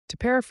To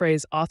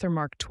paraphrase author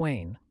Mark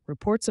Twain,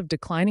 reports of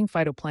declining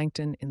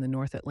phytoplankton in the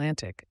North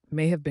Atlantic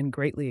may have been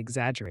greatly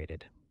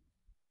exaggerated.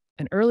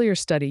 An earlier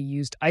study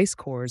used ice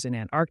cores in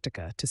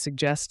Antarctica to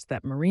suggest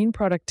that marine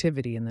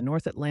productivity in the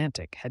North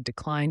Atlantic had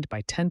declined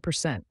by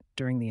 10%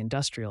 during the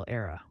industrial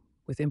era,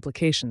 with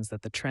implications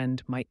that the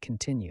trend might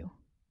continue.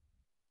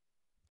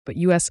 But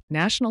U.S.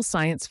 National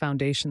Science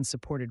Foundation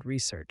supported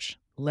research,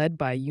 led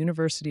by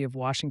University of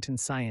Washington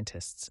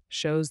scientists,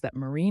 shows that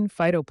marine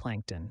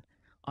phytoplankton,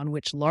 on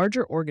which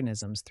larger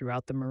organisms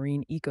throughout the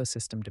marine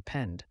ecosystem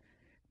depend,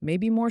 may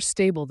be more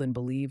stable than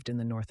believed in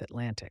the North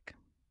Atlantic.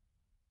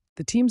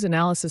 The team's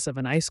analysis of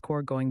an ice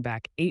core going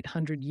back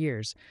 800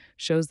 years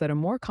shows that a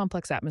more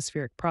complex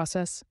atmospheric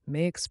process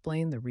may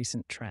explain the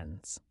recent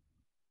trends.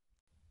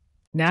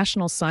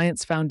 National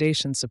Science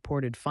Foundation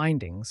supported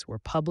findings were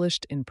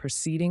published in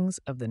Proceedings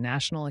of the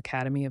National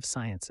Academy of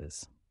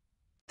Sciences.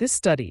 This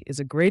study is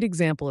a great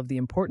example of the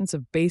importance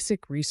of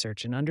basic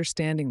research in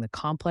understanding the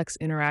complex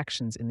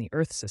interactions in the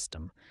Earth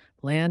system,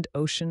 land,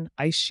 ocean,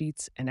 ice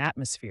sheets, and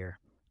atmosphere,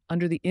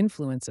 under the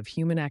influence of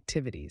human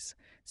activities,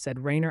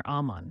 said Rainer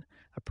Ammann,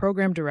 a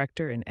program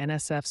director in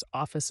NSF's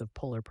Office of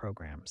Polar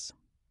Programs.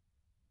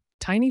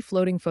 Tiny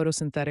floating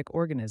photosynthetic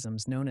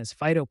organisms known as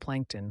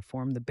phytoplankton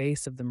form the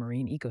base of the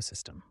marine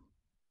ecosystem.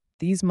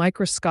 These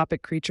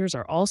microscopic creatures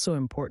are also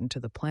important to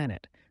the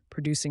planet,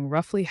 producing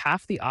roughly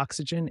half the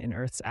oxygen in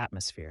Earth's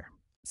atmosphere.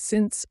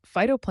 Since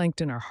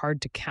phytoplankton are hard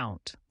to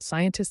count,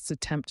 scientists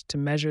attempt to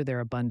measure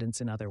their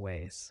abundance in other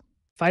ways.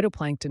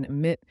 Phytoplankton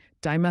emit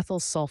dimethyl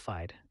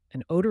sulfide,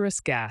 an odorous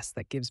gas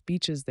that gives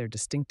beaches their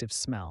distinctive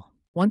smell.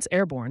 Once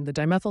airborne, the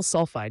dimethyl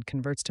sulfide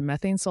converts to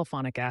methane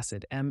sulfonic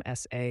acid,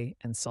 MSA,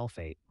 and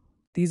sulfate.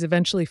 These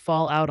eventually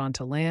fall out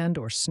onto land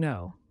or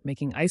snow,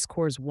 making ice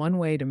cores one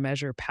way to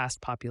measure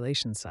past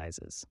population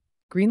sizes.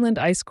 Greenland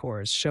ice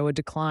cores show a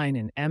decline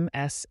in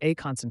MSA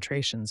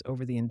concentrations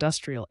over the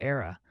industrial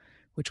era,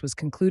 which was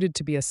concluded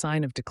to be a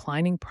sign of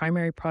declining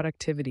primary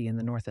productivity in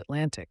the North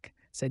Atlantic,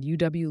 said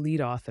UW lead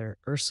author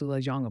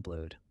Ursula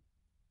Jongeblud.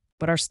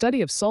 But our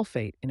study of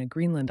sulfate in a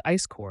Greenland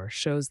ice core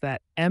shows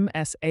that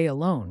MSA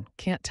alone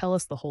can't tell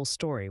us the whole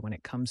story when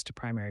it comes to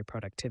primary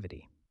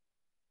productivity.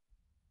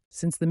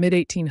 Since the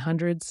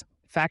mid-1800s,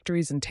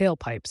 factories and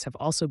tailpipes have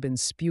also been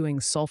spewing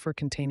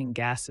sulfur-containing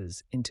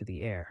gases into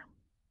the air.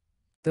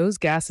 Those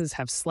gases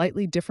have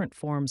slightly different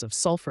forms of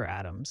sulfur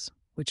atoms,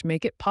 which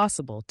make it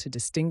possible to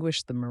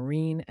distinguish the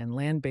marine and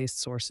land-based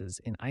sources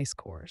in ice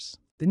cores.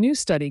 The new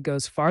study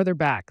goes farther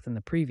back than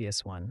the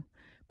previous one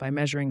by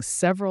measuring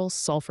several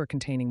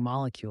sulfur-containing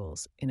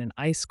molecules in an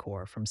ice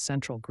core from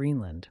central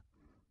Greenland,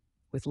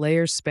 with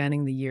layers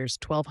spanning the years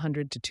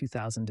 1200 to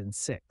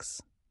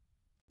 2006.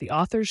 The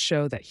authors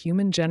show that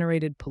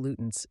human-generated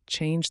pollutants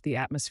changed the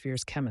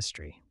atmosphere's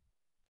chemistry.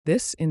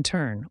 This, in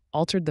turn,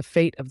 altered the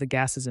fate of the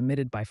gases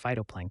emitted by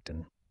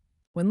phytoplankton.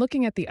 When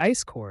looking at the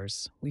ice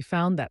cores, we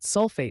found that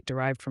sulfate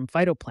derived from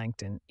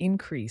phytoplankton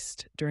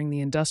increased during the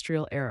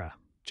industrial era,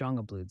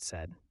 Jongeblud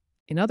said.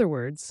 In other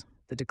words,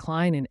 the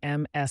decline in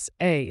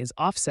MSA is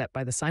offset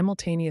by the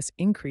simultaneous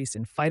increase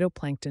in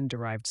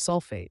phytoplankton-derived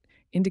sulfate,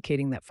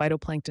 indicating that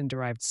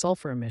phytoplankton-derived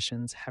sulfur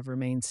emissions have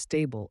remained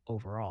stable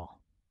overall.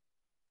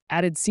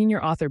 Added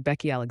senior author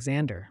Becky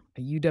Alexander,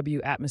 a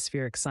UW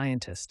atmospheric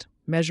scientist,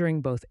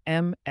 measuring both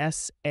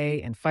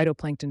MSA and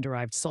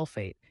phytoplankton-derived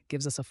sulfate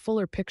gives us a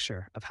fuller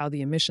picture of how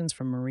the emissions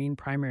from marine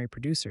primary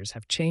producers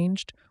have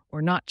changed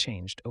or not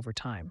changed over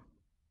time.